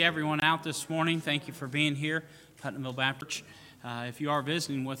Everyone out this morning, thank you for being here, Putnamville Baptist. If you are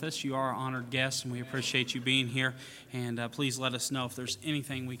visiting with us, you are honored guests, and we appreciate you being here. And please let us know if there's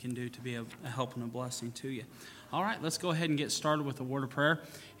anything we can do to be a help and a blessing to you. All right, let's go ahead and get started with a word of prayer,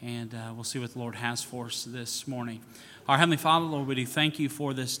 and we'll see what the Lord has for us this morning. Our Heavenly Father, Lord, we do thank you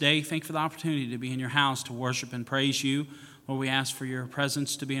for this day. Thank you for the opportunity to be in your house to worship and praise you. Lord, we ask for your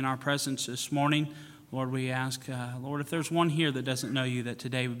presence to be in our presence this morning. Lord, we ask, Lord, if there's one here that doesn't know you, that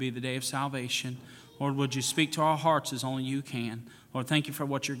today would be the day of salvation. Lord, would you speak to our hearts as only you can. Lord, thank you for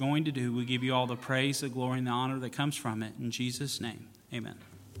what you're going to do. We give you all the praise, the glory, and the honor that comes from it. In Jesus' name, amen.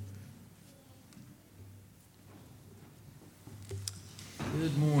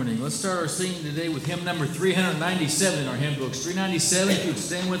 Good morning. Let's start our singing today with hymn number 397 in our hymn books. 397, if you'd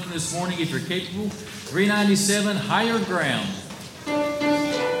stand with me this morning if you're capable. 397, Higher Ground.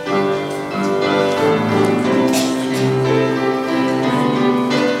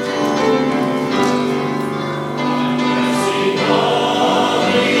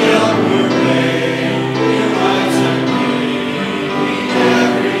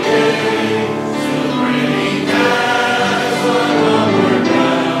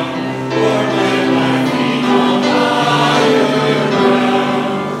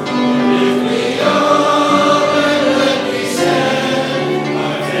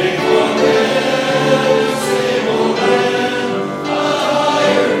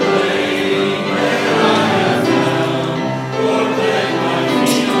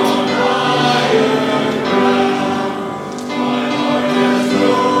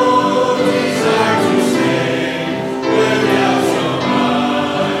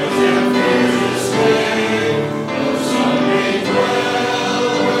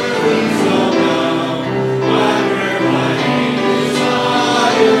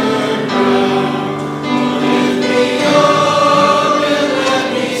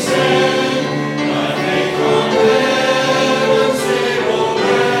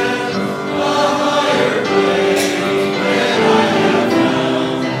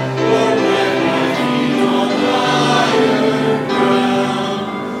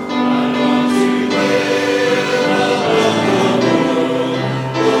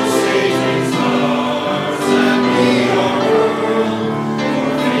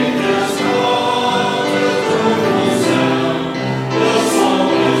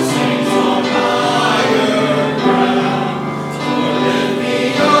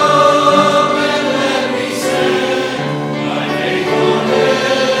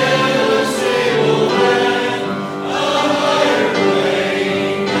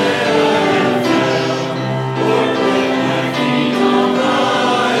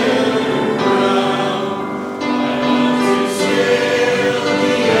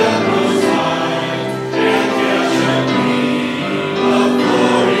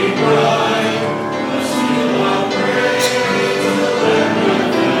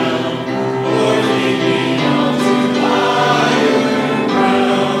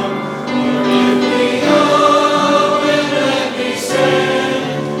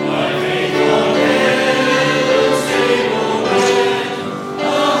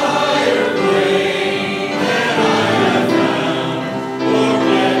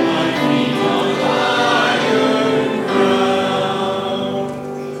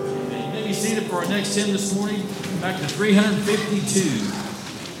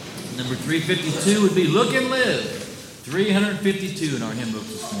 Number 352 would be Look and Live. 352 in our hymn book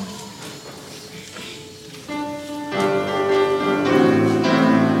this morning.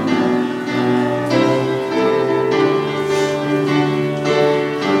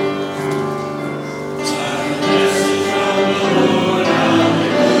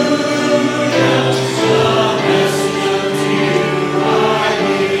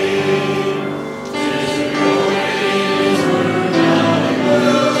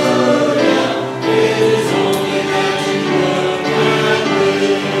 It is only that you look at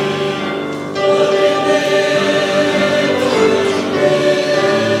me.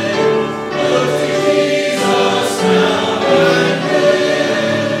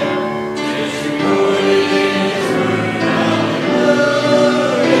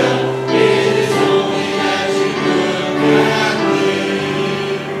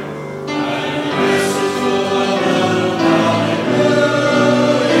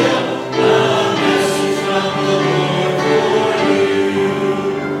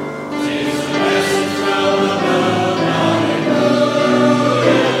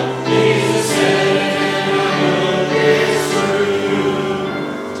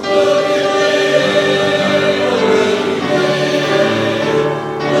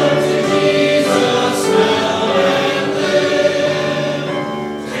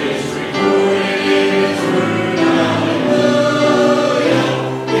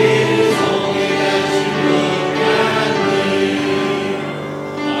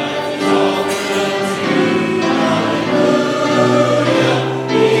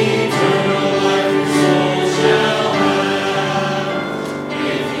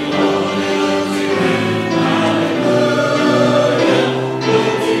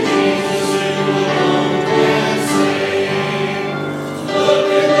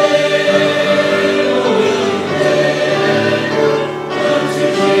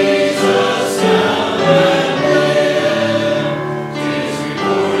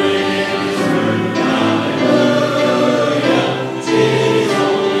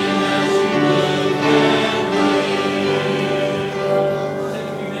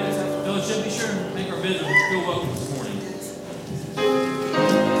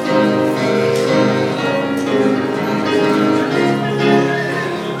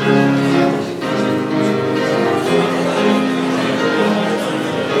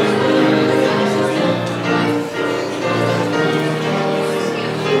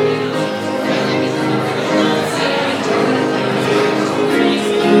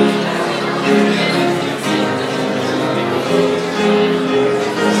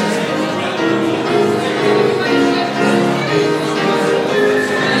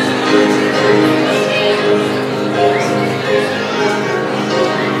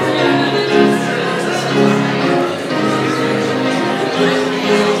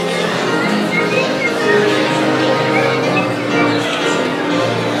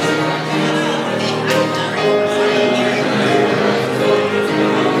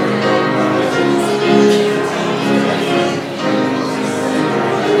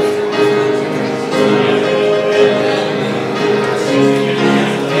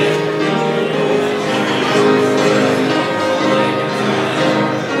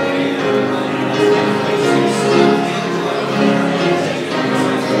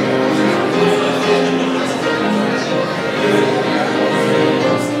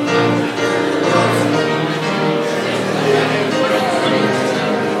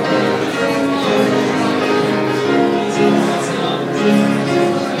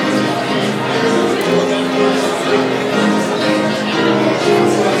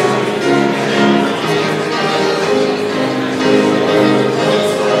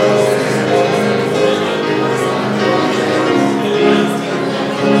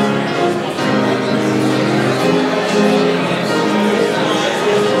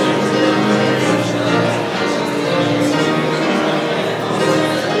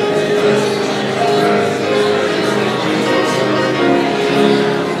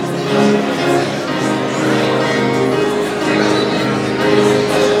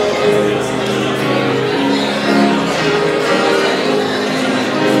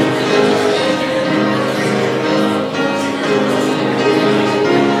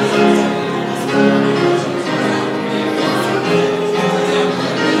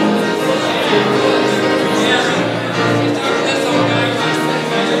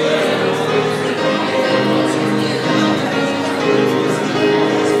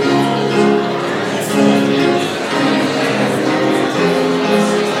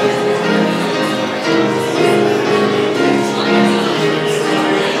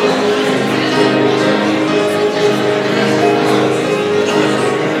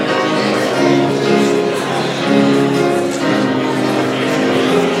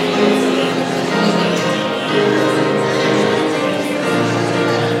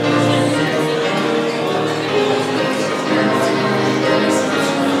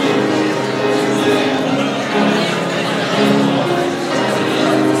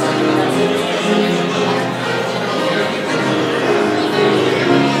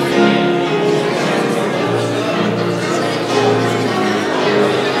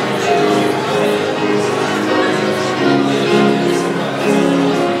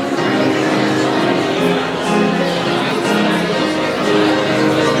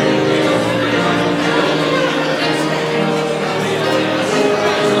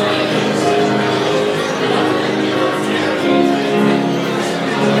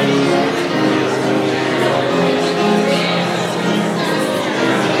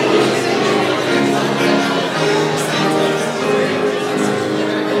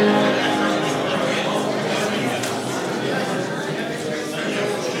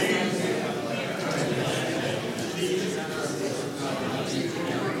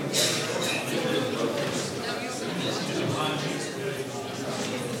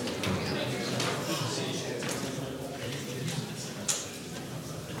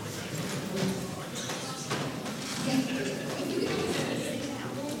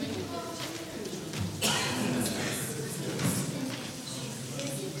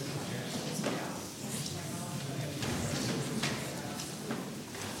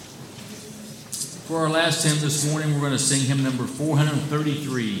 For our last hymn this morning, we're going to sing hymn number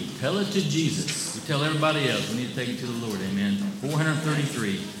 433, Tell It to Jesus. We tell everybody else we need to take it to the Lord. Amen.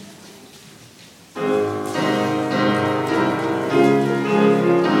 433.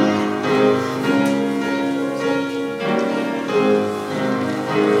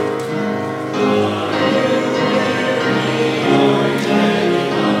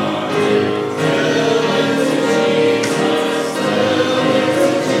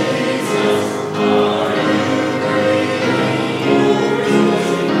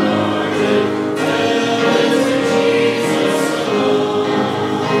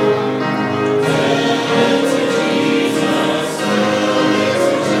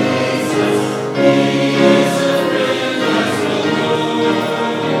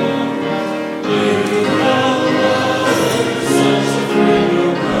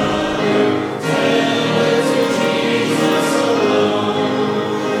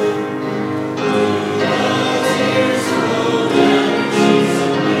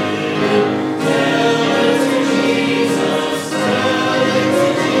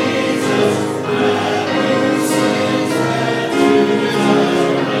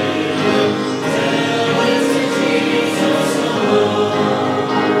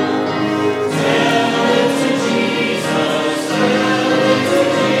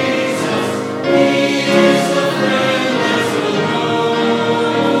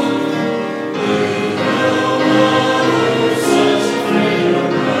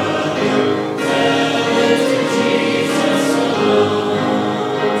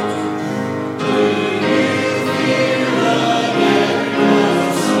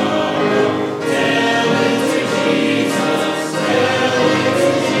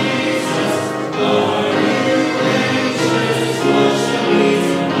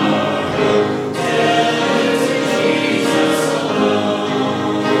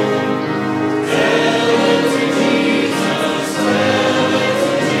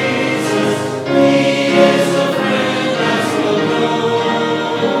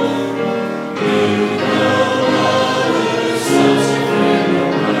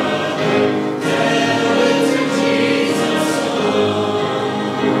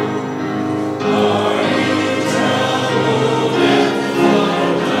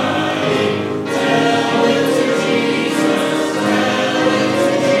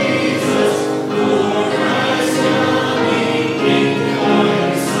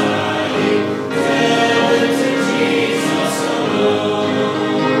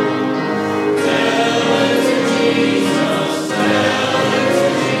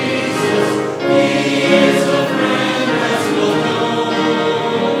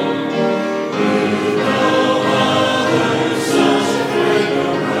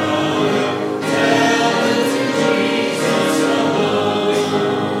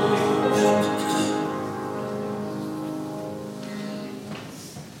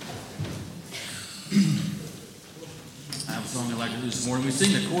 This morning. We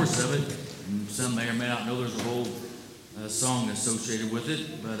sing the chorus of it, and some may or may not know there's a whole song associated with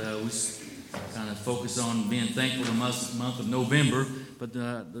it, but we kind of focus on being thankful the month of November. But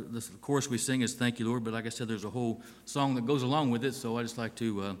the chorus we sing is Thank You, Lord. But like I said, there's a whole song that goes along with it, so I just like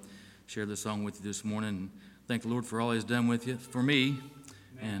to share this song with you this morning and thank the Lord for all He's done with you, for me,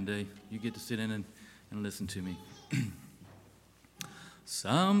 and you get to sit in and listen to me.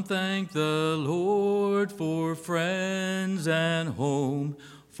 Some thank the Lord for friends and home,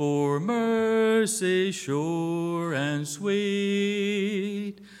 for mercy sure and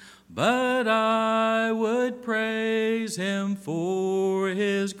sweet. But I would praise Him for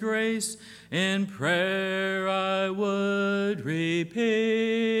His grace, in prayer I would repeat.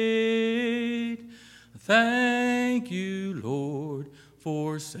 Thank you, Lord,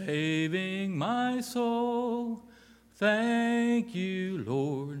 for saving my soul. Thank you,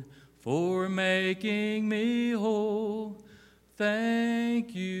 Lord, for making me whole.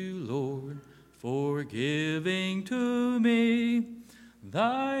 Thank you, Lord, for giving to me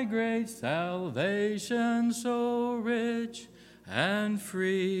Thy great salvation so rich and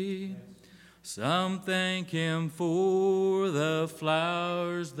free. Some thank Him for the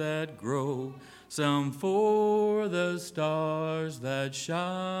flowers that grow, some for the stars that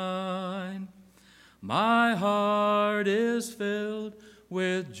shine. My heart is filled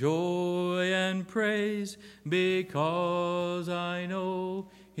with joy and praise because I know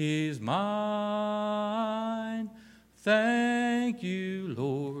He's mine. Thank you,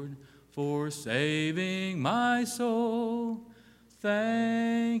 Lord, for saving my soul.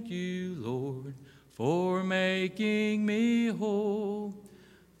 Thank you, Lord, for making me whole.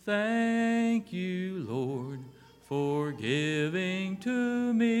 Thank you, Lord, for giving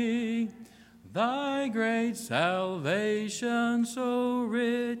to me Thy great salvation so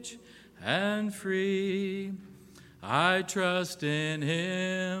rich and free. I trust in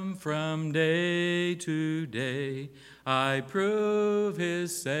him from day to day. I prove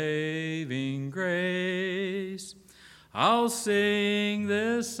his saving grace. I'll sing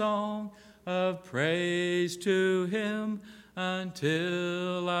this song of praise to him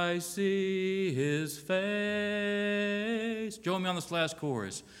until I see his face. Join me on this last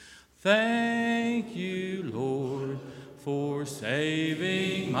chorus. Thank you, Lord, for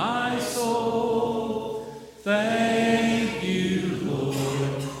saving my soul. Thank you,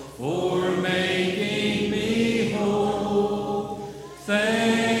 Lord, for making me whole.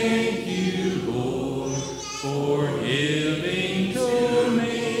 Thank you, Lord, for giving to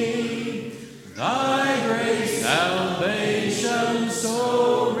me thy great salvation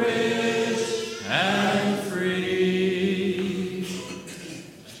so rich and free.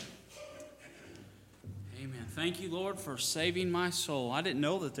 Amen. Thank you, Lord, for saving my soul. I didn't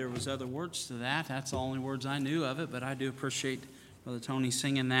know that there was other words to that. That's the only words I knew of it, but I do appreciate Brother Tony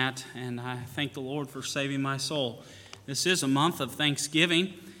singing that, and I thank the Lord for saving my soul. This is a month of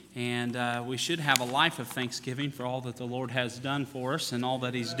Thanksgiving, and we should have a life of thanksgiving for all that the Lord has done for us and all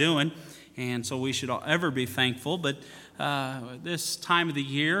that he's doing, and so we should ever be thankful. But this time of the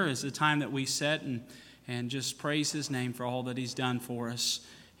year is the time that we set and just praise his name for all that he's done for us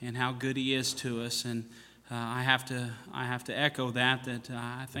and how good he is to us. And I have to echo that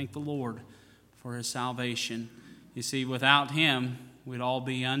I thank the Lord for his salvation. You see, without him, we'd all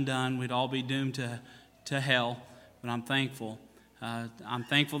be undone. We'd all be doomed to hell. But I'm thankful. I'm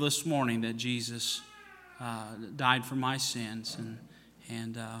thankful this morning that Jesus died for my sins.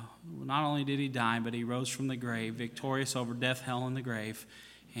 And not only did he die, but he rose from the grave, victorious over death, hell, and the grave,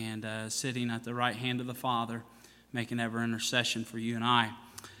 and sitting at the right hand of the Father, making ever intercession for you and I.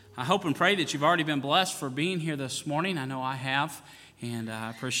 I hope and pray that you've already been blessed for being here this morning. I know I have, and I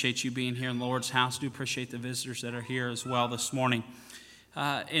appreciate you being here in the Lord's house. I do appreciate the visitors that are here as well this morning.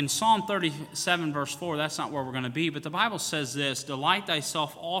 In Psalm 37, verse 4, that's not where we're going to be, but the Bible says this: "Delight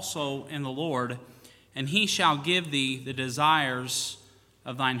thyself also in the Lord, and he shall give thee the desires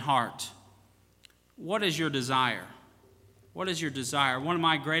of thine heart." What is your desire? What is your desire? One of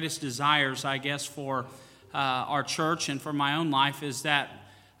my greatest desires, I guess, for our church and for my own life is that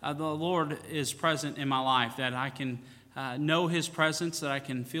the Lord is present in my life, that I can know his presence, that I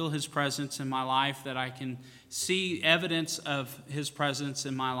can feel his presence in my life, that I can see evidence of his presence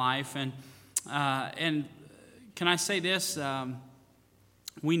in my life. And can I say this?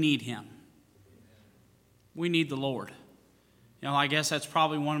 We need him. We need the Lord. You know, I guess that's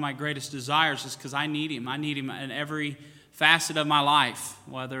probably one of my greatest desires, is because I need him. I need him in every facet of my life,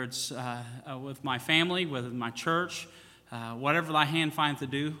 whether it's with my family, with my church, whatever thy hand finds to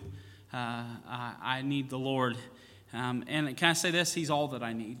do, I need the Lord. And can I say this? He's all that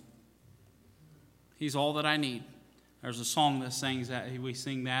I need. He's all that I need. There's a song that sings that, we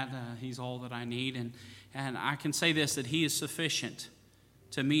sing that, he's all that I need. And I can say this, that he is sufficient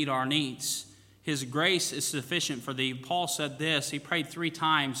to meet our needs. His grace is sufficient for thee. Paul said this. He prayed 3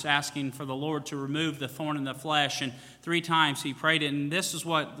 times asking for the Lord to remove the thorn in the flesh. And 3 times he prayed it. And this is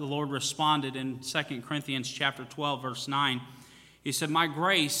what the Lord responded in 2 Corinthians chapter 12, verse 9. He said, "My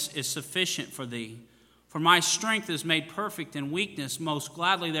grace is sufficient for thee. For my strength is made perfect in weakness. Most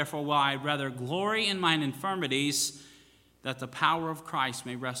gladly, therefore, will I rather glory in mine infirmities, that the power of Christ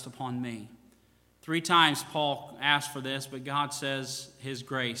may rest upon me." 3 times Paul asked for this, but God says his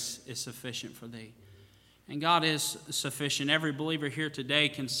grace is sufficient for thee. And God is sufficient. Every believer here today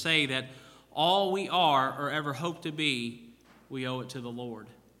can say that all we are or ever hope to be, we owe it to the Lord.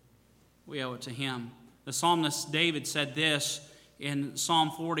 We owe it to him. The psalmist David said this in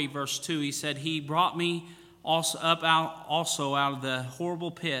Psalm 40, verse 2. He said, "He brought me out of the horrible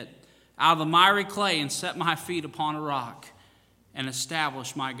pit, out of the miry clay, and set my feet upon a rock, and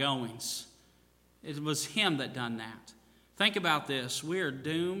established my goings." It was him that done that. Think about this. We are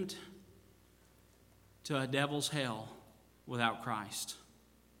doomed to a devil's hell without Christ.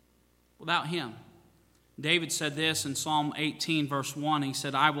 Without him. David said this in Psalm 18, verse 1. He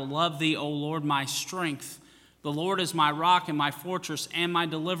said, "I will love thee, O Lord, my strength. The Lord is my rock and my fortress and my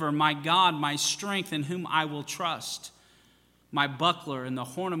deliverer, my God, my strength, in whom I will trust. My buckler and the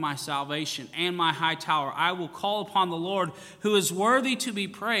horn of my salvation and my high tower. I will call upon the Lord, who is worthy to be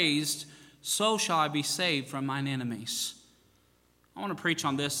praised. So shall I be saved from mine enemies." I want to preach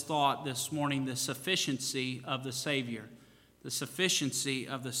on this thought this morning, the sufficiency of the Savior. The sufficiency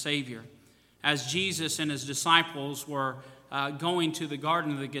of the Savior. As Jesus and his disciples were going to the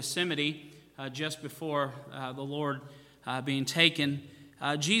Garden of the Gethsemane just before the Lord being taken,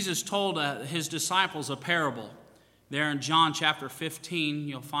 Jesus told his disciples a parable. There in John chapter 15,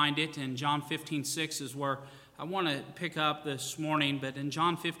 you'll find it. And John 15:6 is where I want to pick up this morning. But in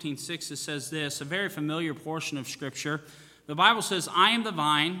John 15:6, it says this, a very familiar portion of Scripture. The Bible says, I am the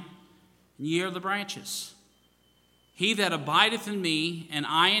vine, and ye are the branches. He that abideth in me, and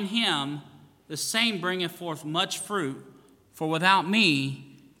I in him, the same bringeth forth much fruit. For without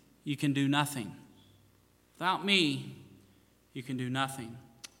me, you can do nothing. Without me, you can do nothing.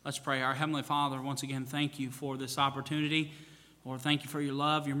 Let's pray. Our Heavenly Father, once again, thank you for this opportunity. Lord, thank you for your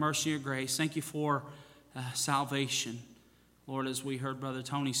love, your mercy, your grace. Thank you for salvation. Lord, as we heard Brother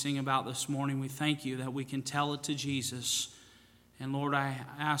Tony sing about this morning, we thank you that we can tell it to Jesus. And Lord, I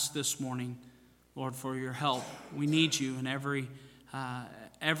ask this morning, Lord, for your help. We need you in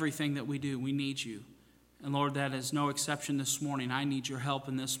everything that we do. We need you. And Lord, that is no exception this morning. I need your help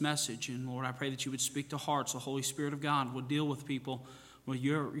in this message. And Lord, I pray that you would speak to hearts. The Holy Spirit of God would deal with people, with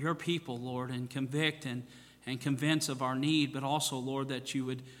your people, Lord, and convict and convince of our need. But also, Lord, that you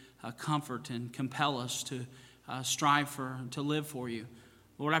would comfort and compel us to strive to live for you.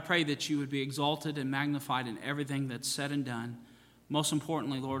 Lord, I pray that you would be exalted and magnified in everything that's said and done. Most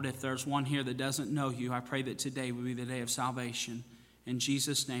importantly, Lord, if there's one here that doesn't know you, I pray that today will be the day of salvation. In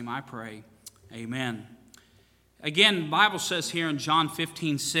Jesus' name I pray. Amen. Again, the Bible says here in John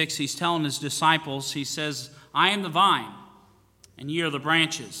 15:6, he's telling his disciples, he says, I am the vine, and ye are the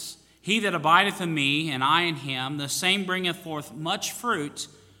branches. He that abideth in me, and I in him, the same bringeth forth much fruit,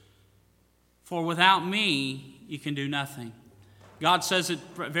 for without me you can do nothing. God says it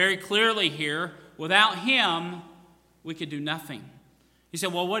very clearly here, without him we could do nothing. He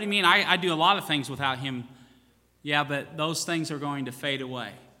said, well, what do you mean? I do a lot of things without him. Yeah, but those things are going to fade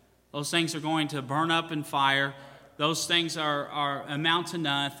away. Those things are going to burn up in fire. Those things are amount to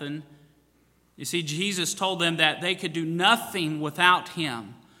nothing. You see, Jesus told them that they could do nothing without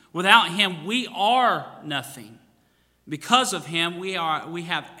him. Without him, we are nothing. Because of him, we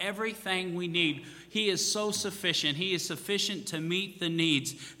have everything we need. He is so sufficient. He is sufficient to meet the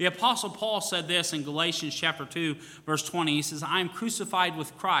needs. The Apostle Paul said this in Galatians chapter 2, verse 20. He says, I am crucified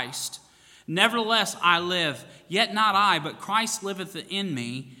with Christ. Nevertheless I live, yet not I, but Christ liveth in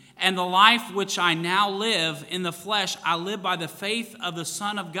me. And the life which I now live in the flesh, I live by the faith of the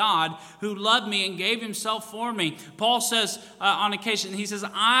Son of God, who loved me and gave himself for me. Paul says on occasion, he says,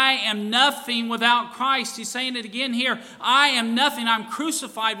 I am nothing without Christ. He's saying it again here. I am nothing. I'm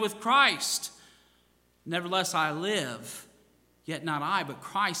crucified with Christ. Nevertheless I live, yet not I, but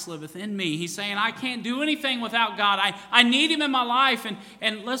Christ liveth in me. He's saying I can't do anything without God. I need him in my life.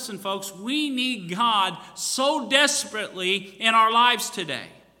 And listen, folks, we need God so desperately in our lives today.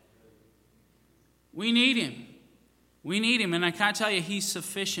 We need him. We need him. And I can tell you, he's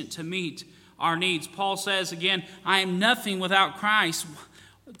sufficient to meet our needs. Paul says again, I am nothing without Christ.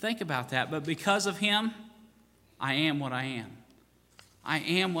 Think about that. But because of him, I am what I am. I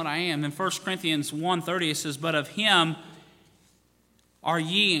am what I am. In 1 Corinthians 1:30, it says, but of him are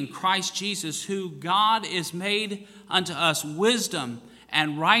ye in Christ Jesus, who God is made unto us wisdom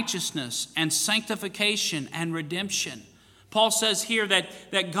and righteousness and sanctification and redemption. Paul says here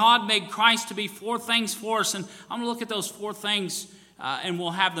that God made Christ to be four things for us. And I'm going to look at those four things and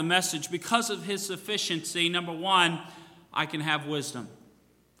we'll have the message. Because of his sufficiency, number one, I can have wisdom.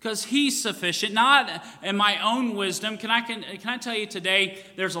 Because he's sufficient, not in my own wisdom. Can I tell you today,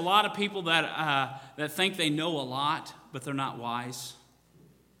 there's a lot of people that think they know a lot, but they're not wise.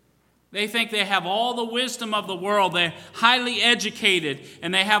 They think they have all the wisdom of the world. They're highly educated,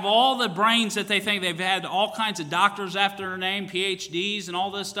 and they have all the brains that they think. They've had all kinds of doctors after their name, PhDs and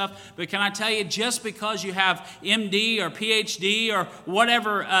all this stuff. But can I tell you, just because you have MD or PhD or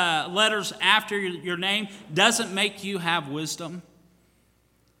whatever letters after your name doesn't make you have wisdom.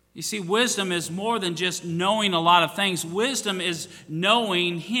 You see, wisdom is more than just knowing a lot of things. Wisdom is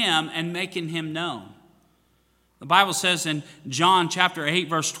knowing him and making him known. The Bible says in John chapter 8,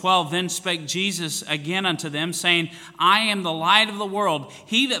 verse 12, then spake Jesus again unto them, saying, I am the light of the world.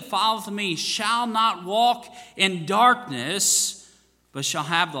 He that followeth me shall not walk in darkness, but shall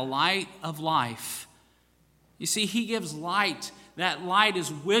have the light of life. You see, he gives light. That light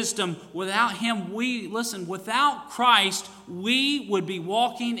is wisdom. Without him, without Christ, we would be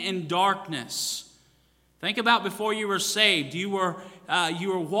walking in darkness. Think about before you were saved. You were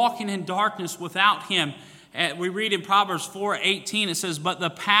walking in darkness without him. We read in Proverbs 4:18, it says, but the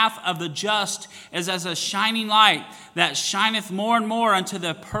path of the just is as a shining light that shineth more and more unto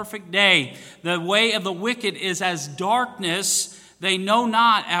the perfect day. The way of the wicked is as darkness. They know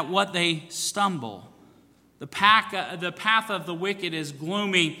not at what they stumble. The path of the wicked is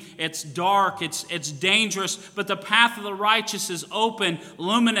gloomy, it's dark, it's dangerous, but the path of the righteous is open,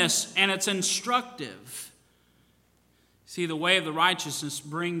 luminous, and it's instructive. See, the way of the righteousness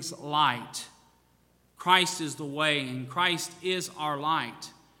brings light. Christ is the way, and Christ is our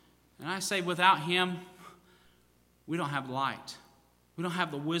light. And I say without him, we don't have light. We don't have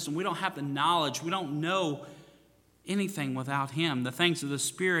the wisdom. We don't have the knowledge. We don't know anything without him. The things of the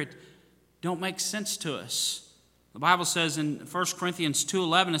Spirit don't make sense to us. The Bible says in 1 Corinthians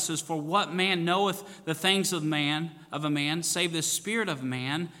 2:11, it says, "For what man knoweth the things of a man, save the spirit of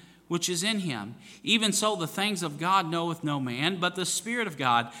man which is in him? Even so the things of God knoweth no man, but the Spirit of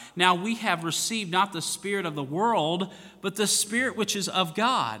God. Now we have received not the spirit of the world, but the Spirit which is of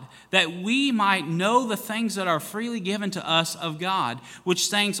God, that we might know the things that are freely given to us of God, which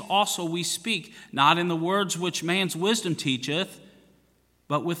things also we speak, not in the words which man's wisdom teacheth,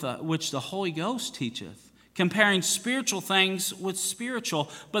 but which the Holy Ghost teacheth, comparing spiritual things with spiritual.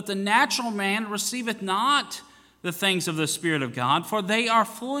 But the natural man receiveth not the things of the Spirit of God, for they are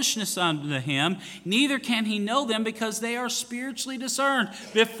foolishness unto him, neither can he know them, because they are spiritually discerned."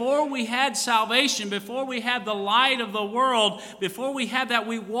 Before we had salvation, before we had the light of the world, before we had that,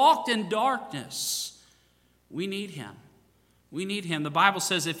 we walked in darkness. We need him. We need him. The Bible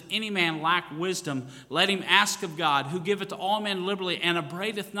says, "If any man lack wisdom, let him ask of God, who giveth to all men liberally and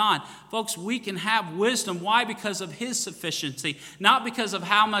upbraideth not." Folks, we can have wisdom. Why? Because of his sufficiency. Not because of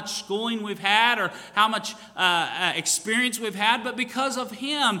how much schooling we've had or how much experience we've had, but because of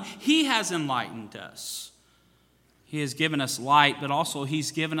him. He has enlightened us. He has given us light, but also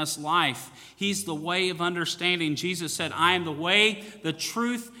he's given us life. He's the way of understanding. Jesus said, "I am the way, the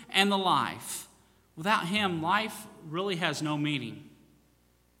truth, and the life." Without him, life really has no meaning.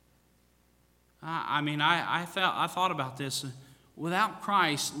 I thought about this. Without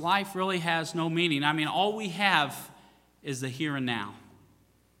Christ, life really has no meaning. All we have is the here and now.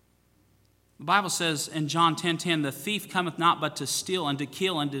 The Bible says in John 10:10, "The thief cometh not but to steal and to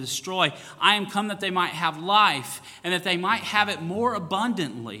kill and to destroy. I am come that they might have life, and that they might have it more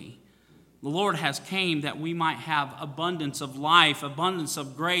abundantly." The Lord has came that we might have abundance of life, abundance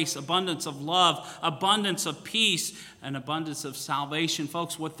of grace, abundance of love, abundance of peace, and abundance of salvation.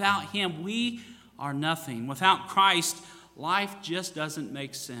 Folks, without him, we are nothing. Without Christ, life just doesn't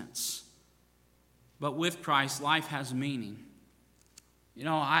make sense. But with Christ, life has meaning.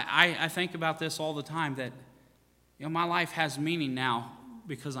 I think about this all the time, that my life has meaning now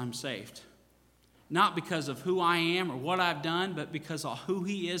because I'm saved. Not because of who I am or what I've done, but because of who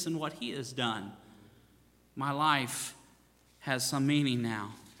he is and what he has done. My life has some meaning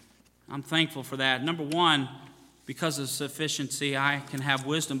now. I'm thankful for that. Number one, because of sufficiency, I can have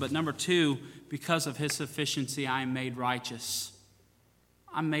wisdom. But number two, because of his sufficiency, I am made righteous.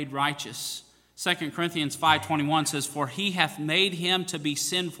 I'm made righteous. 2 Corinthians 5:21 says, "For he hath made him to be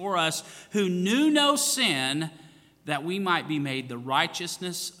sin for us, who knew no sin, that we might be made the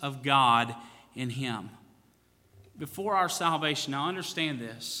righteousness of God in him." Before our salvation, now understand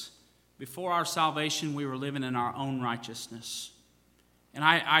this, before our salvation we were living in our own righteousness. And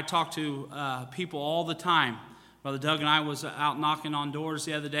I talk to people all the time. Brother Doug and I was out knocking on doors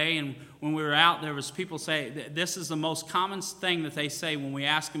the other day, and when we were out, there was people say, this is the most common thing that they say when we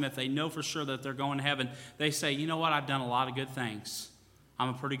ask them if they know for sure that they're going to heaven. They say, "You know what, I've done a lot of good things. I'm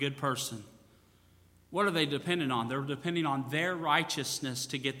a pretty good person." What are they dependent on? They're depending on their righteousness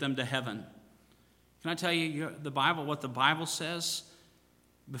to get them to heaven. Can I tell you what the Bible says?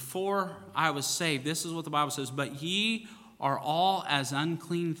 Before I was saved, this is what the Bible says, "But ye are all as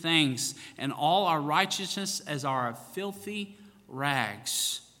unclean things, and all our righteousness as our filthy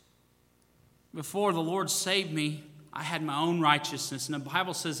rags." Before the Lord saved me, I had my own righteousness. And the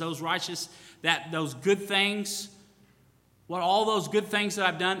Bible says those good things, all those good things that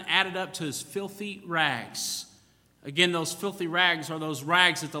I've done added up to his filthy rags. Again, those filthy rags are those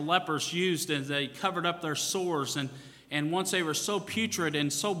rags that the lepers used as they covered up their sores. And once they were so putrid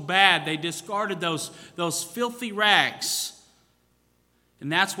and so bad, they discarded those filthy rags.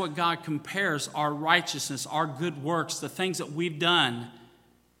 And that's what God compares our righteousness, our good works, the things that we've done.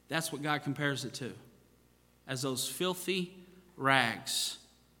 That's what God compares it to, as those filthy rags.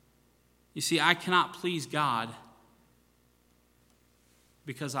 You see, I cannot please God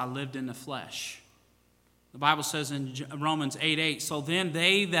because I lived in the flesh. The Bible says in Romans 8:8, "So then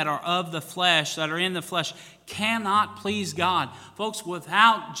they that are of the flesh, that are in the flesh, cannot please God." Folks,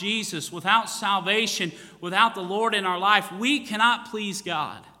 without Jesus, without salvation, without the Lord in our life, we cannot please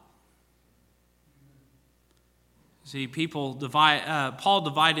God. See, Paul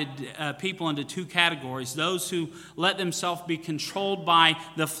divided people into two categories: those who let themselves be controlled by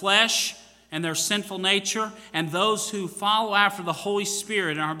the flesh and their sinful nature, and those who follow after the Holy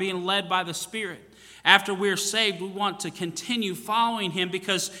Spirit and are being led by the Spirit. After we're saved, we want to continue following Him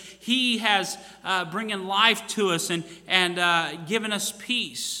because He has bringing life to us and given us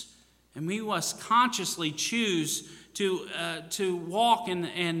peace. And we must consciously choose to walk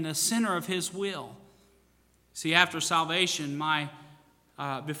in the center of His will. See, after salvation,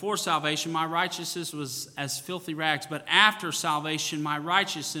 before salvation, my righteousness was as filthy rags, but after salvation, my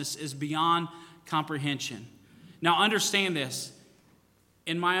righteousness is beyond comprehension. Now, understand this.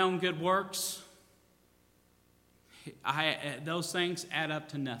 In my own good works, those things add up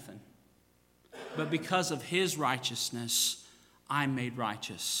to nothing. But because of His righteousness, I'm made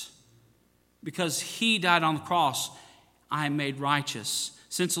righteous. Because He died on the cross, I am made righteous.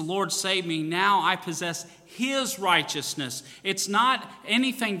 Since the Lord saved me, now I possess His righteousness. It's not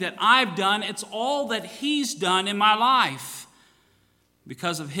anything that I've done, it's all that He's done in my life.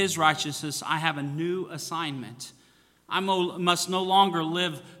 Because of His righteousness, I have a new assignment. I must no longer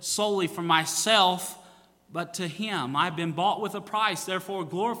live solely for myself, but to Him. I've been bought with a price. Therefore,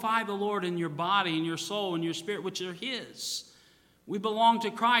 glorify the Lord in your body, in your soul, and your spirit, which are His. We belong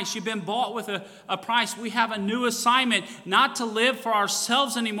to Christ. You've been bought with a price. We have a new assignment, not to live for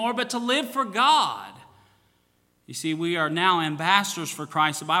ourselves anymore, but to live for God. You see, we are now ambassadors for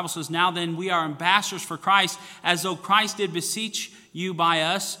Christ. The Bible says, now then we are ambassadors for Christ, as though Christ did beseech you by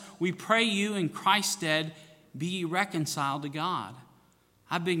us. We pray you in Christ's stead, be ye reconciled to God.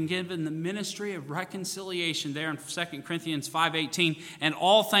 I've been given the ministry of reconciliation there in 2 Corinthians 5:18. And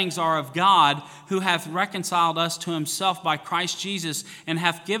all things are of God, who hath reconciled us to Himself by Christ Jesus, and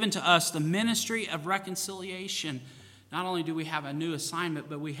hath given to us the ministry of reconciliation. Not only do we have a new assignment,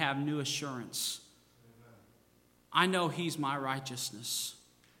 but we have new assurance. I know He's my righteousness.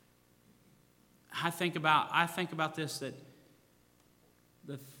 I think about this, that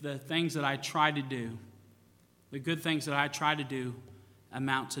the things that I try to do, the good things that I try to do,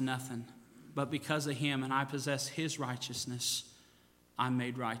 amount to nothing. But because of Him and I possess His righteousness, I'm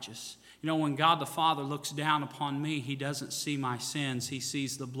made righteous. You know, when God the Father looks down upon me, He doesn't see my sins. He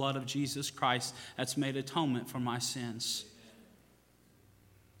sees the blood of Jesus Christ that's made atonement for my sins.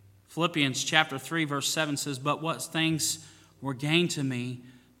 Philippians chapter 3 verse 7 says, but what things were gained to me,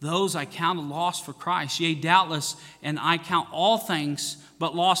 those I counted loss for Christ. Yea, doubtless, and I count all things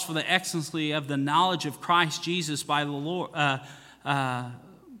but loss for the excellency of the knowledge of Christ Jesus by the Lord,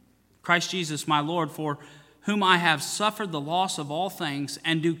 Christ Jesus my Lord, for whom I have suffered the loss of all things,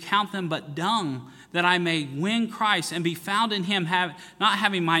 and do count them but dung, that I may win Christ and be found in Him, not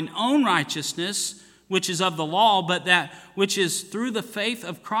having mine own righteousness, which is of the law, but that which is through the faith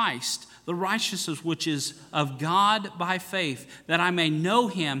of Christ, the righteousness which is of God by faith, that I may know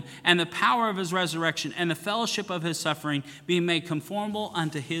Him and the power of His resurrection and the fellowship of His suffering, being made conformable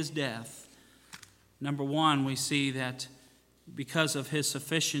unto His death. Number one, we see that because of His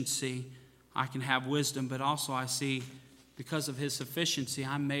sufficiency, I can have wisdom, but also I see because of His sufficiency,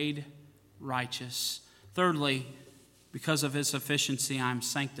 I'm made righteous. Thirdly, because of His sufficiency, I'm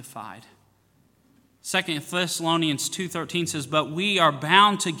sanctified. 2 Thessalonians 2:13 says, but we are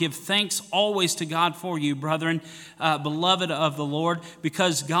bound to give thanks always to God for you, brethren, beloved of the Lord,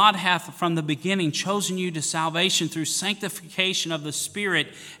 because God hath from the beginning chosen you to salvation through sanctification of the Spirit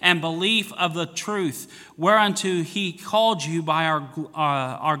and belief of the truth, whereunto He called you by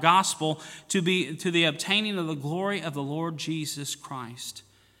our gospel to the obtaining of the glory of the Lord Jesus Christ.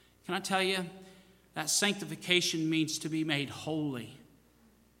 Can I tell you, that sanctification means to be made holy.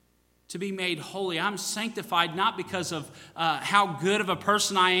 To be made holy. I'm sanctified not because of how good of a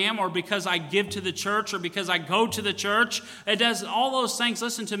person I am, or because I give to the church, or because I go to the church. It does all those things.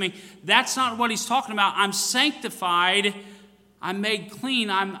 Listen to me. That's not what he's talking about. I'm sanctified. I'm made clean.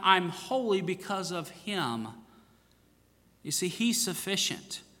 I'm holy because of Him. You see, He's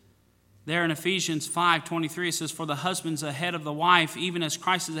sufficient. There in Ephesians 5:23 it says, for the husband's the head of the wife, even as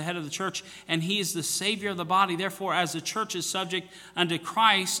Christ is the head of the church, and He is the Savior of the body. Therefore, as the church is subject unto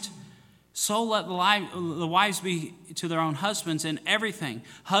Christ, so let the wives be to their own husbands in everything.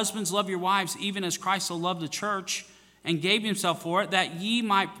 Husbands, love your wives, even as Christ so loved the church and gave Himself for it, that ye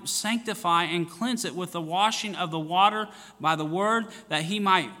might sanctify and cleanse it with the washing of the water by the word, that He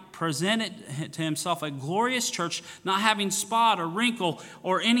might present it to Himself a glorious church, not having spot or wrinkle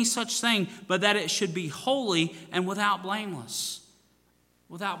or any such thing, but that it should be holy and without blameless.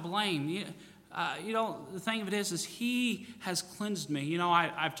 Without blame. The thing of it is He has cleansed me.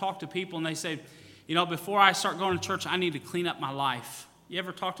 I've talked to people and they say, before I start going to church, I need to clean up my life. You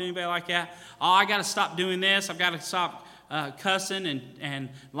ever talk to anybody like that? Oh, I got to stop doing this. I've got to stop cussing and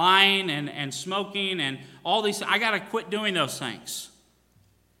lying and smoking and all these. I got to quit doing those things.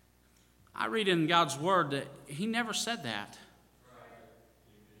 I read in God's Word that He never said that.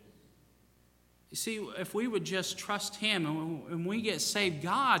 You see, if we would just trust Him and when we get saved,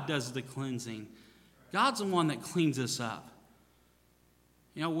 God does the cleansing. God's the one that cleans us up.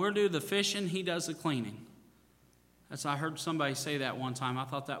 You know, we're do the fishing, He does the cleaning. I heard somebody say that one time. I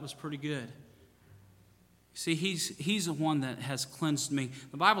thought that was pretty good. See, he's the one that has cleansed me.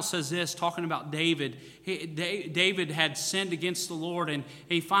 The Bible says this, talking about David. David had sinned against the Lord, and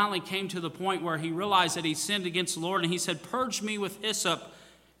he finally came to the point where he realized that he sinned against the Lord, and he said, "Purge me with hyssop,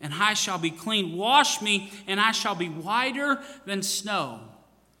 and I shall be clean. Wash me, and I shall be whiter than snow."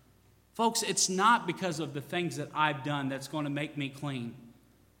 Folks, it's not because of the things that I've done that's going to make me clean.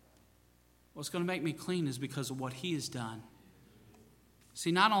 What's going to make me clean is because of what He has done.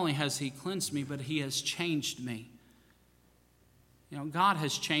 See, not only has He cleansed me, but He has changed me. You know, God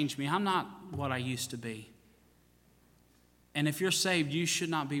has changed me. I'm not what I used to be. And if you're saved, you should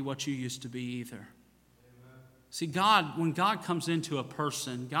not be what you used to be either. Amen. See, when God comes into a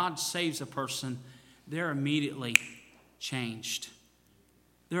person, God saves a person, they're immediately changed.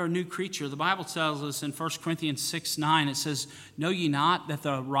 They're a new creature. The Bible tells us in 1 Corinthians 6:9, it says, "Know ye not that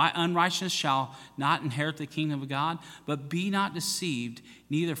the unrighteous shall not inherit the kingdom of God? But be not deceived,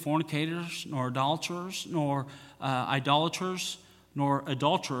 neither fornicators, nor idolaters, nor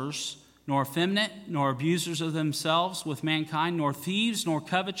adulterers, nor effeminate, nor abusers of themselves with mankind, nor thieves, nor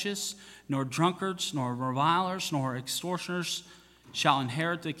covetous, nor drunkards, nor revilers, nor extortioners shall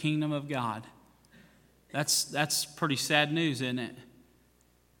inherit the kingdom of God." That's pretty sad news, isn't it?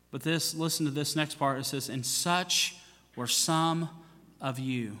 But listen to this next part. It says, "And such were some of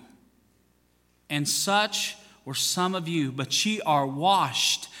you. And such were some of you. But ye are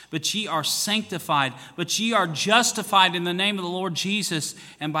washed, but ye are sanctified, but ye are justified in the name of the Lord Jesus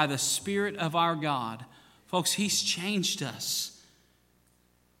and by the Spirit of our God." Folks, He's changed us.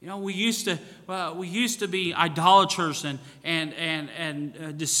 You know, we used to be idolaters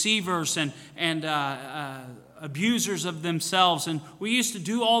and deceivers and abusers of themselves, and we used to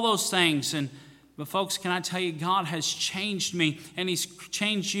do all those things. But folks, can I tell you, God has changed me, and He's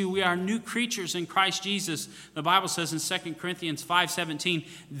changed you. We are new creatures in Christ Jesus. The Bible says in 2 Corinthians 5:17,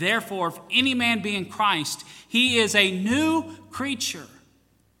 "Therefore, if any man be in Christ, he is a new creature.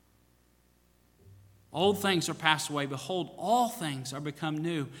 Old things are passed away. Behold, all things are become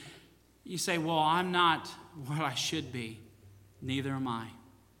new." You say, "Well, I'm not what I should be." Neither am I.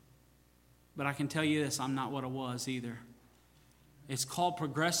 But I can tell you this, I'm not what I was either. It's called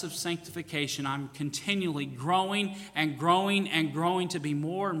progressive sanctification. I'm continually growing and growing and growing to be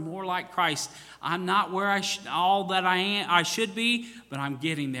more and more like Christ. I'm not where all that I should be, but I'm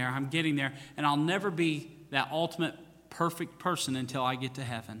getting there. I'm getting there. And I'll never be that ultimate perfect person until I get to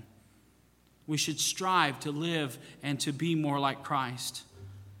heaven. We should strive to live and to be more like Christ.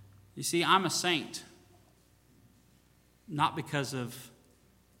 You see, I'm a saint. Not because of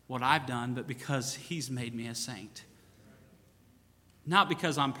what I've done, but because He's made me a saint. Not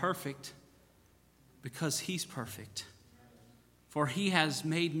because I'm perfect, because He's perfect. For He has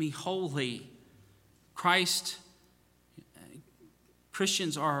made me holy. Christians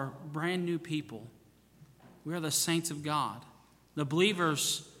are brand new people. We are the saints of God. The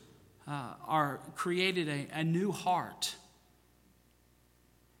believers are created a new heart.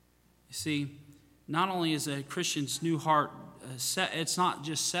 You see, not only is a Christian's new heart it's not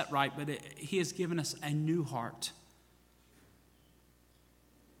just set right, but He has given us a new heart.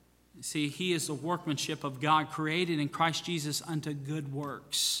 You see, He is the workmanship of God, created in Christ Jesus unto good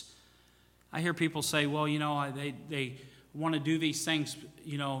works. I hear people say, well, you know, they want to do these things,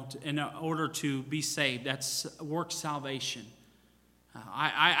 you know, in order to be saved. That's work salvation.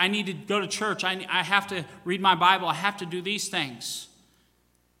 I need to go to church. I have to read my Bible. I have to do these things.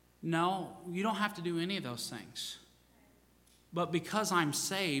 No, you don't have to do any of those things. But because I'm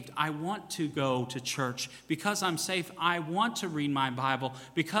saved, I want to go to church. Because I'm saved, I want to read my Bible.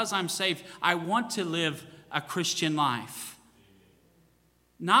 Because I'm saved, I want to live a Christian life.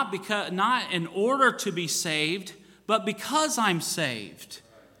 Not in order to be saved, but because I'm saved.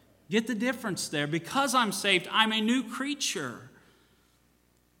 Get the difference there. Because I'm saved, I'm a new creature.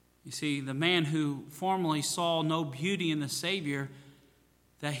 You see, the man who formerly saw no beauty in the Savior,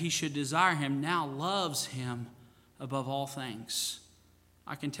 that he should desire Him, now loves Him above all things.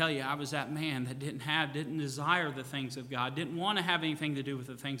 I can tell you, I was that man that didn't desire the things of God, didn't want to have anything to do with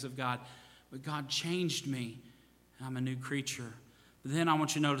the things of God. But God changed me. I'm a new creature. But then I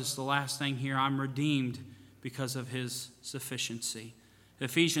want you to notice the last thing here. I'm redeemed because of His sufficiency.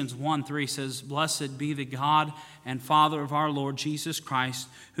 Ephesians 1:3 says, "Blessed be the God and Father of our Lord Jesus Christ,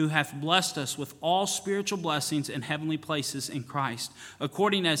 who hath blessed us with all spiritual blessings in heavenly places in Christ,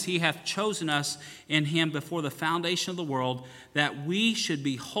 according as he hath chosen us in him before the foundation of the world, that we should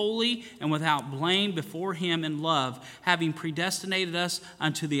be holy and without blame before him in love, having predestinated us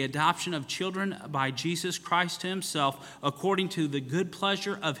unto the adoption of children by Jesus Christ to himself, according to the good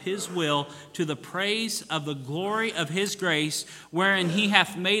pleasure of his will, to the praise of the glory of his grace, wherein he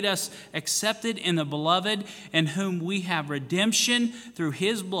hath made us accepted in the beloved, in whom we have redemption through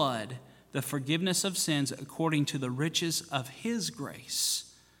his blood, the forgiveness of sins according to the riches of his grace."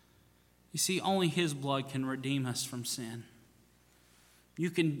 You see, only his blood can redeem us from sin. You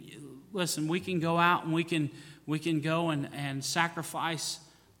can, listen, we can go out and we can go and sacrifice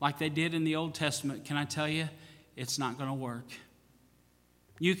like they did in the Old Testament. Can I tell you, it's not going to work.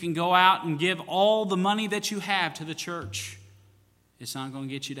 You can go out and give all the money that you have to the church. It's not going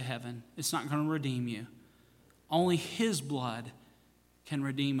to get you to heaven. It's not going to redeem you. Only his blood can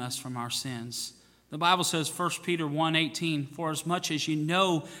redeem us from our sins. The Bible says, 1 Peter 1:18, "For as much as you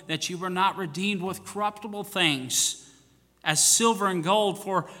know that you were not redeemed with corruptible things, as silver and gold,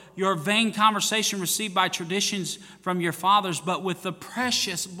 for your vain conversation received by traditions from your fathers, but with the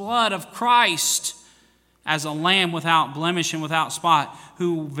precious blood of Christ, as a lamb without blemish and without spot,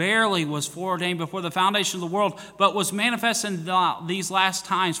 who verily was foreordained before the foundation of the world, but was manifest in these last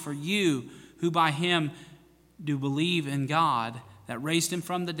times for you, who by him do believe in God, that raised him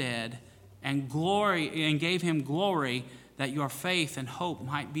from the dead, and gave him glory, that your faith and hope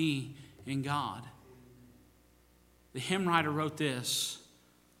might be in God." The hymn writer wrote this,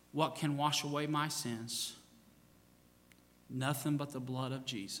 "What can wash away my sins? Nothing but the blood of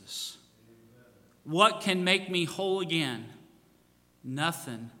Jesus. What can make me whole again?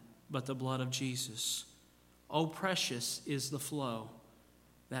 Nothing but the blood of Jesus. Oh, precious is the flow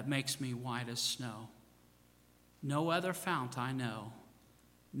that makes me white as snow. No other fount I know,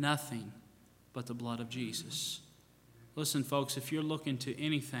 nothing but the blood of Jesus." Listen, folks, if you're looking to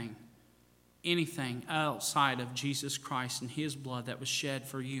anything outside of Jesus Christ and his blood that was shed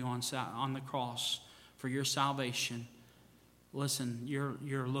for you on the cross for your salvation, listen,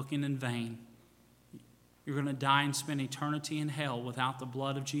 you're looking in vain. You're going to die and spend eternity in hell without the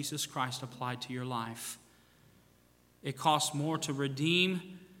blood of Jesus Christ applied to your life. It costs more to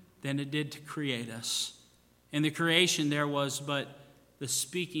redeem than it did to create us. In the creation, there was but the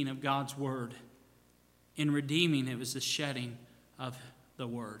speaking of God's word. In redeeming, it was the shedding of the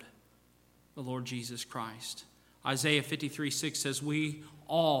word, the Lord Jesus Christ. Isaiah 53:6 says, "We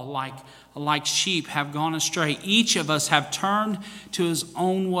all, like sheep, have gone astray. Each of us have turned to his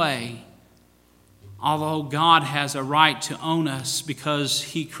own way." Although God has a right to own us because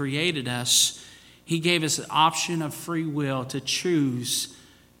he created us, he gave us the option of free will to choose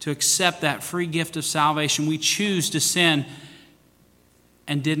to accept that free gift of salvation. We choose to sin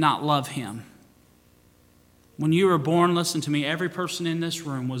and did not love him. When you were born, listen to me, every person in this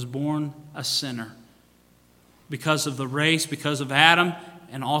room was born a sinner because of the race, because of Adam,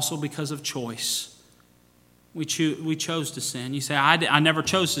 and also because of choice. We chose to sin. You say, I never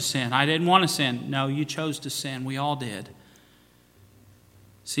chose to sin. I didn't want to sin. No, you chose to sin. We all did.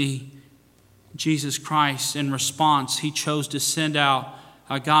 See, Jesus Christ, in response, he chose to send out,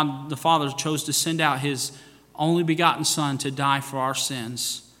 God the Father chose to send out his only begotten Son to die for our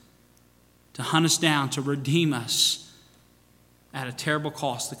sins, to hunt us down, to redeem us at a terrible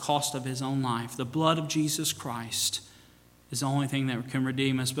cost, the cost of his own life. The blood of Jesus Christ is the only thing that can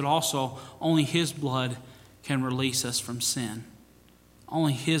redeem us, but also only his blood can release us from sin.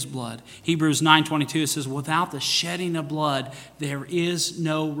 Only his blood. Hebrews 9:22, it says, "Without the shedding of blood, there is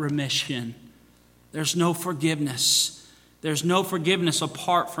no remission." There's no forgiveness. There's no forgiveness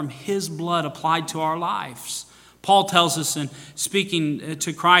apart from his blood applied to our lives. Paul tells us in speaking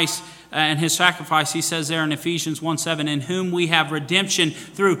to Christ and his sacrifice, he says there in Ephesians 1:7, "In whom we have redemption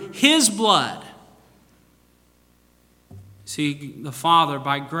through his blood." See, the Father,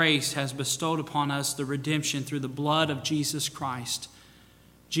 by grace, has bestowed upon us the redemption through the blood of Jesus Christ.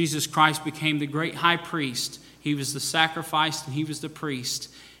 Jesus Christ became the great high priest. He was the sacrifice and he was the priest.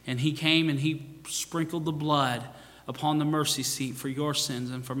 And he came and he sprinkled the blood upon the mercy seat for your sins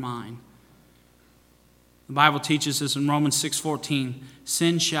and for mine. The Bible teaches us in Romans 6:14,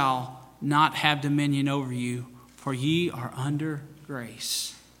 "Sin shall not have dominion over you, for ye are under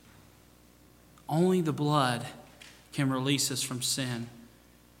grace." Only the blood can release us from sin.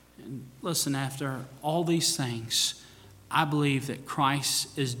 And listen, after all these things, I believe that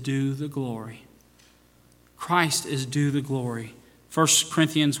Christ is due the glory. Christ is due the glory 1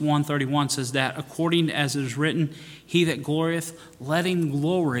 Corinthians 1:31 says that, according as it is written, he that glorieth, let him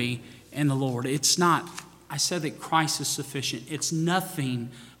glory in the Lord. It's not, I said that Christ is sufficient. It's nothing,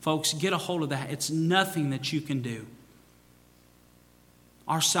 folks, get a hold of that. It's nothing that you can do.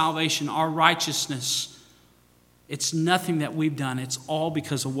 Our salvation, our righteousness, it's nothing that we've done. It's all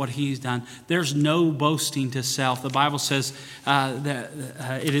because of what he's done. There's no boasting to self. The Bible says that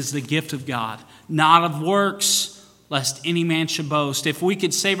it is the gift of God, not of works, lest any man should boast. If we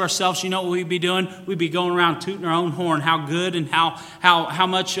could save ourselves, you know what we'd be doing? We'd be going around tooting our own horn, how good and how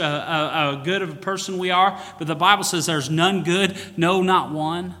much good of a person we are. But the Bible says there's none good, no, not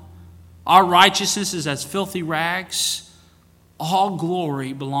one. Our righteousness is as filthy rags. All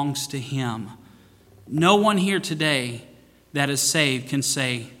glory belongs to him. No one here today that is saved can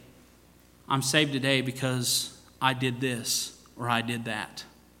say, I'm saved today because I did this or I did that.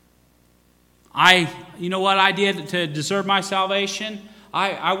 You know what I did to deserve my salvation?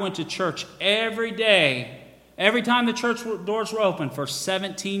 I went to church every day, every time the church doors were open for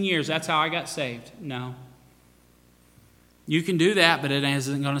 17 years. That's how I got saved. No. You can do that, but it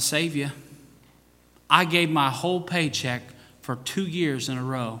isn't going to save you. I gave my whole paycheck for 2 years in a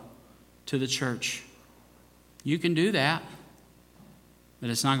row to the church. You can do that,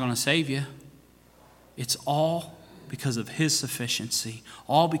 but it's not going to save you. It's all because of his sufficiency,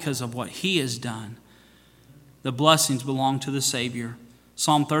 all because of what he has done. The blessings belong to the Savior.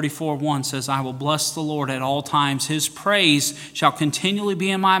 Psalm 34:1 says, I will bless the Lord at all times. His praise shall continually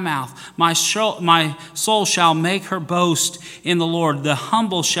be in my mouth. My soul shall make her boast in the Lord. The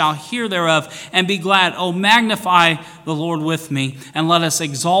humble shall hear thereof and be glad. Oh, magnify the Lord with me, and let us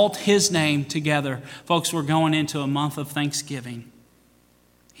exalt his name together. Folks, we're going into a month of Thanksgiving.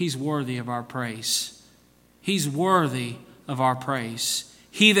 He's worthy of our praise. He's worthy of our praise.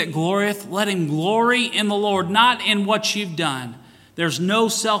 He that glorieth, let him glory in the Lord, not in what you've done. There's no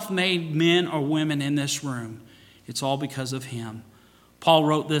self-made men or women in this room. It's all because of him. Paul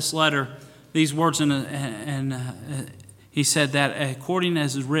wrote this letter, these words, and he said that according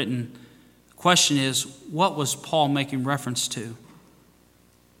as is written, the question is, what was Paul making reference to?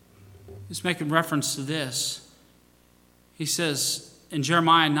 He's making reference to this. He says, in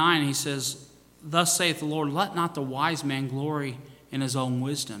Jeremiah 9, he says, thus saith the Lord, let not the wise man glory in his own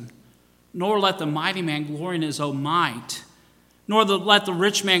wisdom, nor let the mighty man glory in his own might, nor let the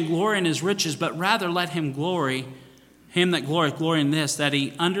rich man glory in his riches, but rather let him that glorieth, glory in this, that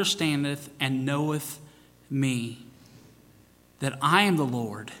he understandeth and knoweth me, that I am the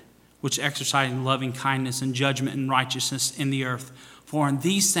Lord, which exercise loving kindness and judgment and righteousness in the earth. For in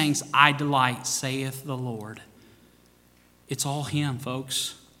these things I delight, saith the Lord. It's all him,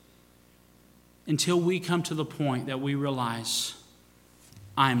 folks. Until we come to the point that we realize,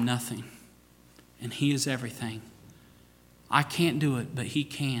 I am nothing, and he is everything. I can't do it, but he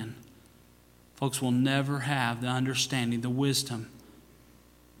can. Folks, will never have the understanding, the wisdom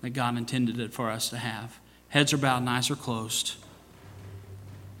that God intended it for us to have. Heads are bowed and eyes are closed.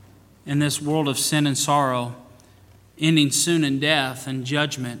 In this world of sin and sorrow, ending soon in death and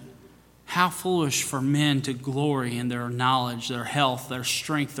judgment, how foolish for men to glory in their knowledge, their health, their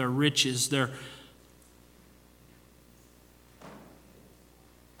strength, their riches, But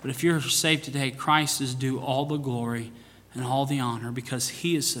if you're saved today, Christ is due all the glory and all the honor because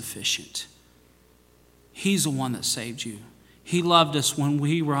he is sufficient. He's the one that saved you. He loved us when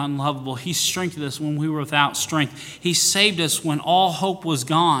we were unlovable. He strengthened us when we were without strength. He saved us when all hope was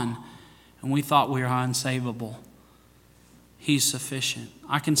gone and we thought we were unsavable. He's sufficient.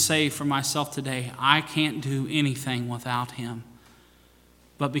 I can say for myself today, I can't do anything without him.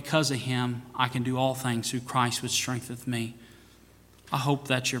 But because of him, I can do all things through Christ which strengtheneth me. I hope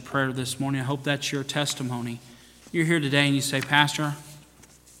that's your prayer this morning. I hope that's your testimony. You're here today and you say, Pastor,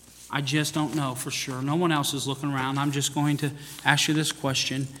 I just don't know for sure. No one else is looking around. I'm just going to ask you this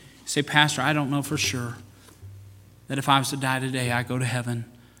question. You say, Pastor, I don't know for sure that if I was to die today, I go to heaven.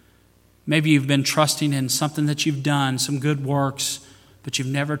 Maybe you've been trusting in something that you've done, some good works, but you've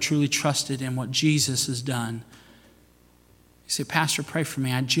never truly trusted in what Jesus has done. You say, Pastor, pray for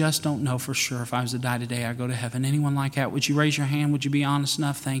me. I just don't know for sure if I was to die today, I go to heaven. Anyone like that? Would you raise your hand? Would you be honest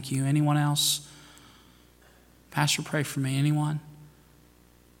enough? Thank you. Anyone else? Pastor, pray for me. Anyone?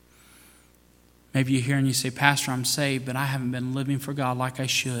 Maybe you're here and you say, Pastor, I'm saved, but I haven't been living for God like I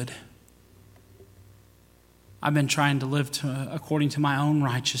should. I've been trying to live according to my own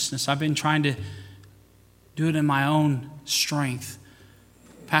righteousness. I've been trying to do it in my own strength.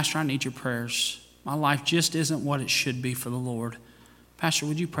 Pastor, I need your prayers. My life just isn't what it should be for the Lord. Pastor,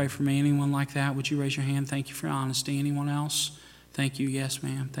 would you pray for me? Anyone like that? Would you raise your hand? Thank you for your honesty. Anyone else? Thank you. Yes,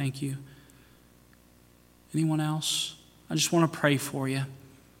 ma'am. Thank you. Anyone else? I just want to pray for you.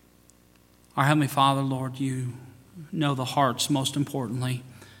 Our Heavenly Father, Lord, you know the hearts most importantly.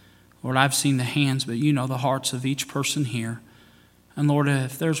 Lord, I've seen the hands, but you know the hearts of each person here. And Lord,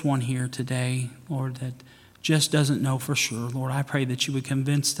 if there's one here today, Lord, that just doesn't know for sure, Lord, I pray that you would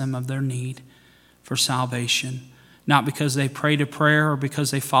convince them of their need for salvation. Not because they prayed a prayer or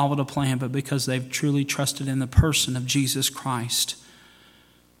because they followed a plan, but because they've truly trusted in the person of Jesus Christ.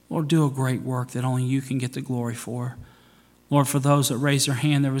 Lord, do a great work that only you can get the glory for. Lord, for those that raised their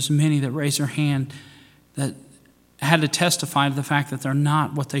hand, there was many that raised their hand that had to testify to the fact that they're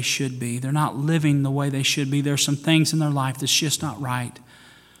not what they should be. They're not living the way they should be. There's some things in their life that's just not right.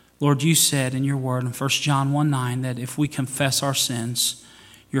 Lord, you said in your word in 1 John 1:9 that if we confess our sins,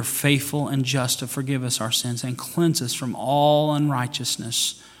 you're faithful and just to forgive us our sins and cleanse us from all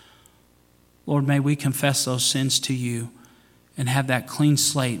unrighteousness. Lord, may we confess those sins to you and have that clean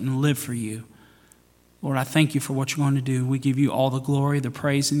slate and live for you. Lord, I thank you for what you're going to do. We give you all the glory, the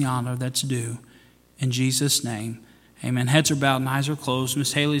praise, and the honor that's due. In Jesus' name, amen. Heads are bowed and eyes are closed.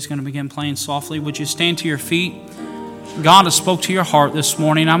 Miss Haley's going to begin playing softly. Would you stand to your feet? God has spoke to your heart this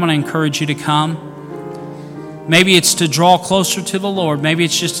morning. I'm going to encourage you to come. Maybe it's to draw closer to the Lord. Maybe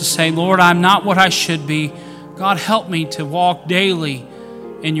it's just to say, Lord, I'm not what I should be. God, help me to walk daily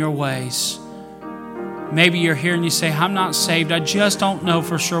in your ways. Maybe you're here and you say, I'm not saved. I just don't know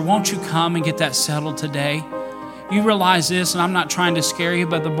for sure. Won't you come and get that settled today? You realize this, and I'm not trying to scare you,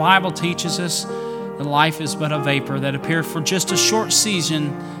 but the Bible teaches us that life is but a vapor that appears for just a short season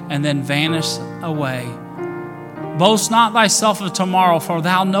and then vanish away. Boast not thyself of tomorrow, for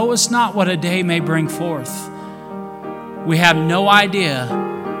thou knowest not what a day may bring forth. We have no idea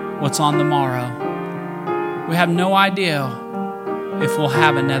what's on the morrow. We have no idea if we'll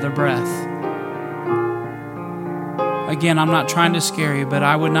have another breath. Again, I'm not trying to scare you, but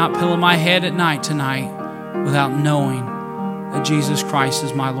I would not pillow my head at night tonight without knowing that Jesus Christ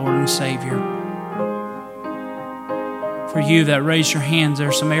is my Lord and Savior. For you that raise your hands, there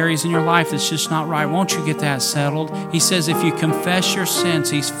are some areas in your life that's just not right. Won't you get that settled? He says if you confess your sins,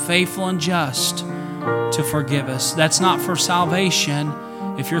 He's faithful and just to forgive us. That's not for salvation.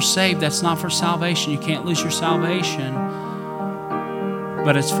 If you're saved, that's not for salvation. You can't lose your salvation.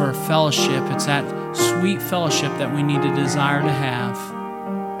 But it's for fellowship. It's that sweet fellowship that we need to desire to have.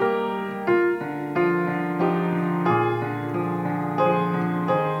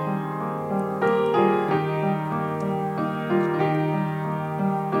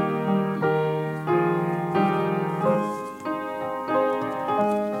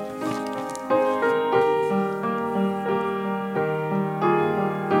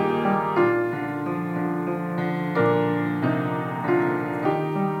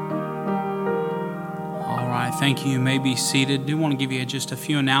 Thank you. You may be seated. I do want to give you just a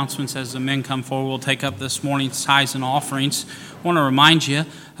few announcements as the men come forward. We'll take up this morning's tithes and offerings. I want to remind you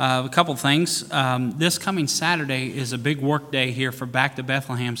of a couple things. This coming Saturday is a big work day here for Back to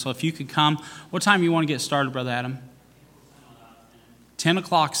Bethlehem. So if you could come, what time you want to get started, Brother Adam? 10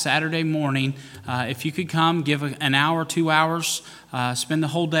 o'clock Saturday morning. If you could come, give an hour, 2 hours, spend the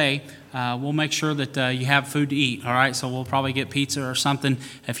whole day. We'll make sure that you have food to eat, all right? So we'll probably get pizza or something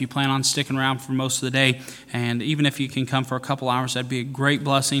if you plan on sticking around for most of the day. And even if you can come for a couple hours, that'd be a great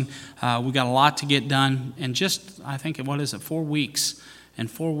blessing. We've got a lot to get done in just, I think, 4 weeks. In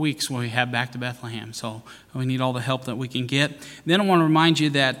 4 weeks we have Back to Bethlehem. So we need all the help that we can get. Then I want to remind you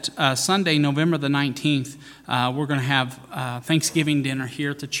that Sunday, November the 19th, we're going to have Thanksgiving dinner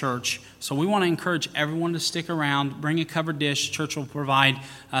here at the church. So we want to encourage everyone to stick around. Bring a covered dish. Church will provide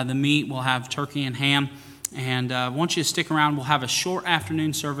the meat. We'll have turkey and ham. And I want you to stick around. We'll have a short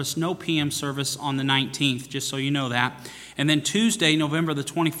afternoon service, no PM service on the 19th, just so you know that. And then Tuesday, November the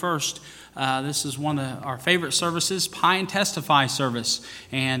 21st, this is one of our favorite services, Pie and Testify service.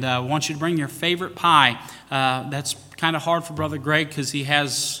 And I want you to bring your favorite pie. That's kind of hard for Brother Greg because he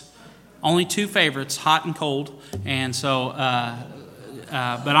has only 2 favorites, hot and cold. And so,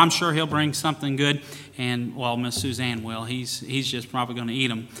 but I'm sure he'll bring something good. And, well, Miss Suzanne will. He's just probably going to eat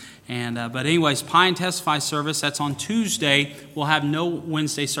them. And but anyways, Pie and Testify service, that's on Tuesday. We'll have no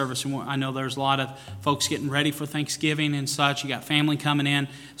Wednesday service. And I know there's a lot of folks getting ready for Thanksgiving and such. You got family coming in.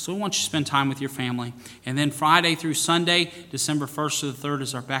 So we want you to spend time with your family. And then Friday through Sunday, December 1st to the 3rd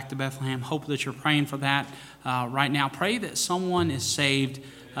is our Back to Bethlehem. Hope that you're praying for that right now. Pray that someone is saved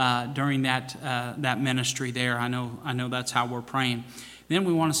during that ministry there. I know that's how we're praying. Then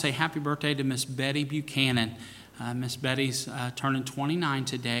we want to say happy birthday to Miss Betty Buchanan. Miss Betty's turning 29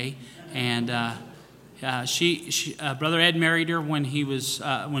 today, and she Brother Ed married her when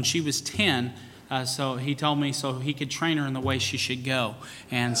she was 10. so he told me so he could train her in the way she should go.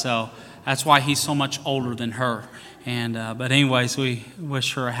 And so that's why he's so much older than her. And but anyways, we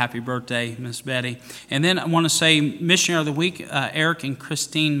wish her a happy birthday, Miss Betty. And then I want to say Missionary of the Week, Eric and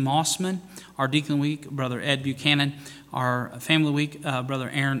Christine Mossman. Our Deacon of the Week, Brother Ed Buchanan. Our Family of the Week, Brother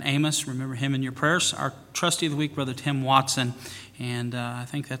Aaron Amos. Remember him in your prayers. Our Trustee of the Week, Brother Tim Watson. And I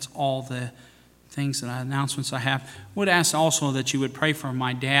think that's all the announcements I have. Would ask also that you would pray for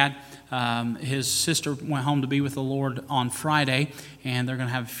my dad. His sister went home to be with the Lord on Friday, and they're going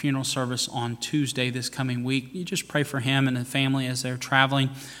to have a funeral service on Tuesday this coming week. You just pray for him and the family as they're traveling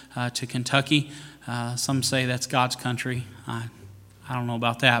to Kentucky. Some say that's God's country. I don't know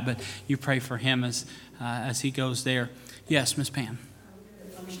about that, but you pray for him as he goes there. Yes, Miss Pam.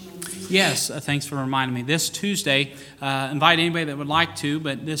 Yes, thanks for reminding me. This Tuesday, invite anybody that would like to,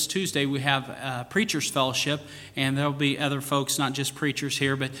 but this Tuesday we have Preachers Fellowship, and there'll be other folks, not just preachers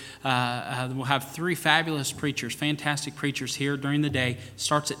here, but we'll have 3 fabulous preachers, fantastic preachers here during the day.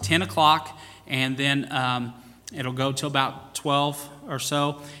 Starts at 10 o'clock, and then it'll go till about 12 or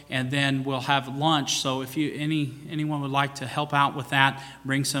so, and then we'll have lunch. So if anyone would like to help out with that,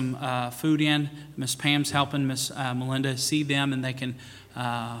 bring some food in. Miss Pam's helping Miss Melinda see them, and they can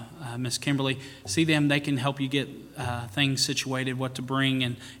Miss Kimberly see them. They can help you get things situated, what to bring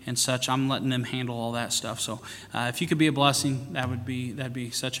and such. I'm letting them handle all that stuff. So if you could be a blessing, that'd be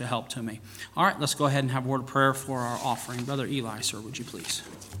such a help to me. All right, let's go ahead and have a word of prayer for our offering. Brother Eli, sir, would you please?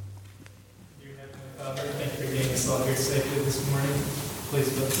 Father, thank you for getting us all here safely this morning.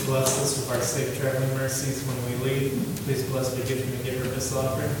 Please bless us with our safe traveling mercies when we leave. Please bless the gift and the giver of this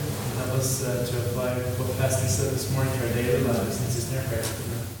offering. And help us to apply what Pastor said this morning to our daily lives. In Jesus' name, I pray.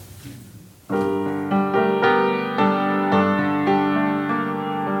 Amen.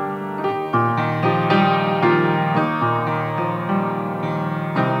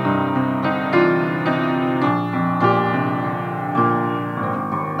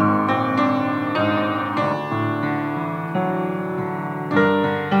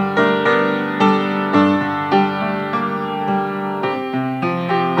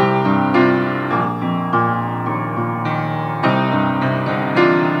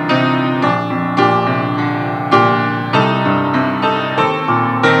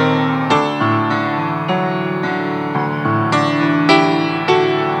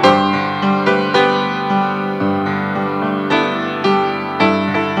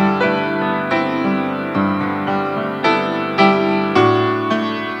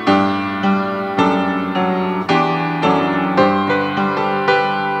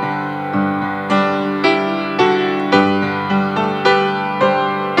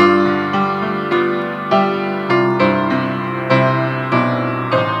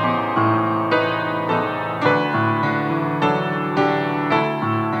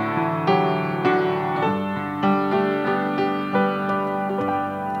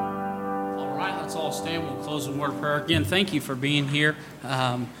 Again, thank you for being here.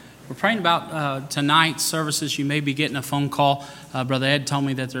 We're praying about tonight's services. You may be getting a phone call. Brother Ed told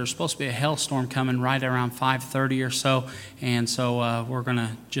me that there's supposed to be a hailstorm coming right around 5:30 or so, and so we're going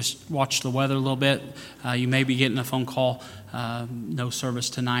to just watch the weather a little bit. You may be getting a phone call. No service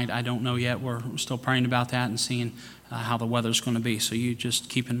tonight. I don't know yet. We're still praying about that and seeing how the weather's going to be. So you just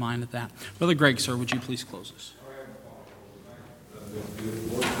keep in mind of that. Brother Greg, sir, would you please close us?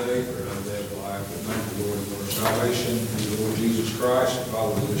 Lord, today for another day of life. We thank the Lord for our salvation through the Lord Jesus Christ. And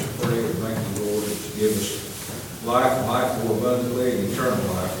Father, we just pray and thank the Lord to give us life and life more abundantly and eternal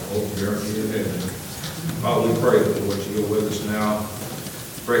life, hope guarantee of heaven. Father, we pray, Lord, that you go with us now.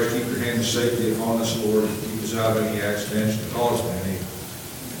 Pray to keep your hand of safety upon us, Lord, to keep us out of any accidents and cause any.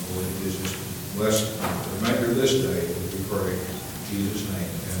 Lord, just bless the remainder of this day, we pray. In Jesus'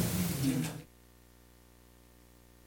 name.